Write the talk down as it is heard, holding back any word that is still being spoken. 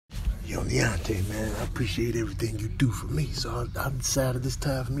Yo, Deontay, man, I appreciate everything you do for me. So I decided it's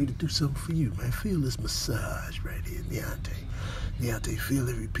time for me to do something for you, man. Feel this massage right here, Deontay. Deontay, feel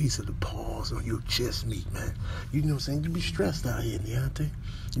every piece of the paws on your chest meat, man. You know what I'm saying? You be stressed out here, Deontay.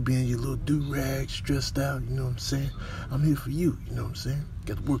 You be in your little do-rag, stressed out, you know what I'm saying? I'm here for you, you know what I'm saying?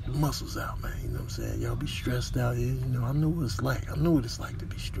 Got to work the muscles out, man, you know what I'm saying? Y'all be stressed out here, you know, I know what it's like. I know what it's like to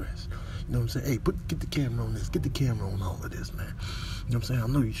be stressed. You know what I'm saying? Hey, get the camera on this. Get the camera on all of this, man. You know what I'm saying? I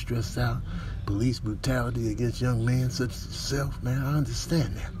know you stressed out. Police brutality against young men such as yourself, man. I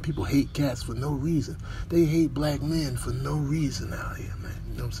understand that. People hate cats for no reason. They hate black men for no reason out here, man.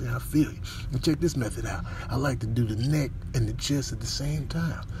 You know what I'm saying? I feel you. And check this method out. I like to do the neck and the chest at the same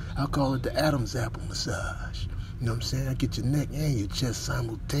time. I call it the Adam's apple massage. You know what I'm saying? I get your neck and your chest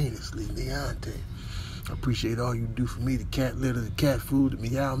simultaneously, Deontay. I appreciate all you do for me, the cat litter, the cat food, the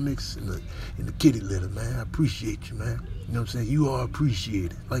meow mix, and the kitty litter, man. I appreciate you, man. You know what I'm saying? You are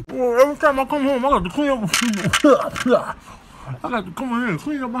appreciated. Like, every time I come home, I got to clean up. I got to come in here and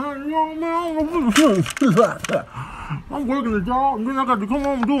clean up behind you, man. I don't know. I'm working a job, and then I got to come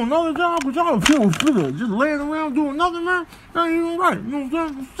home and do another job, which I don't feel good. Just laying around doing nothing, man. That ain't even right. You know what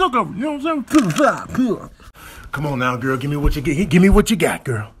I'm saying? Suck up. You know what I'm saying? come on now, girl. Give me what you get. Give me what you got,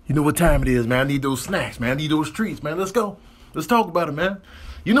 girl. You know what time it is, man. I need those snacks, man. I need those treats, man. Let's go. Let's talk about it, man.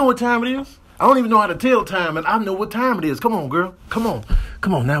 You know what time it is? I don't even know how to tell time, and I know what time it is. Come on, girl. Come on.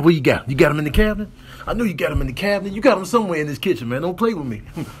 Come on now. What you got? You got them in the cabinet? I know you got them in the cabinet. You got them somewhere in this kitchen, man. Don't play with me.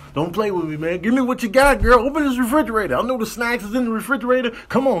 Don't play with me, man. Give me what you got, girl. Open this refrigerator. I know the snacks is in the refrigerator.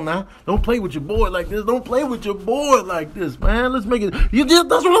 Come on now. Don't play with your boy like this. Don't play with your boy like this, man. Let's make it. That's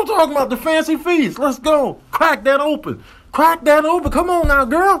what I'm talking about, the fancy feast. Let's go. Crack that open. Crack that open. Come on now,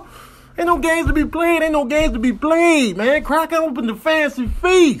 girl. Ain't no games to be played. Ain't no games to be played, man. Crack open the fancy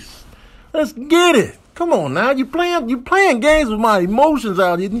feast. Let's get it. Come on now. You playing games with my emotions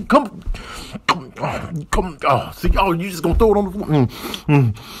out here. Come. Oh, see, you just gonna throw it on the floor?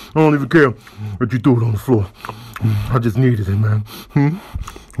 I don't even care that you threw it on the floor. I just needed it, man.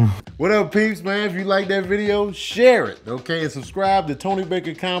 What up, peeps, man? If you like that video, share it, okay? And subscribe to Tony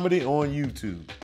Baker Comedy on YouTube.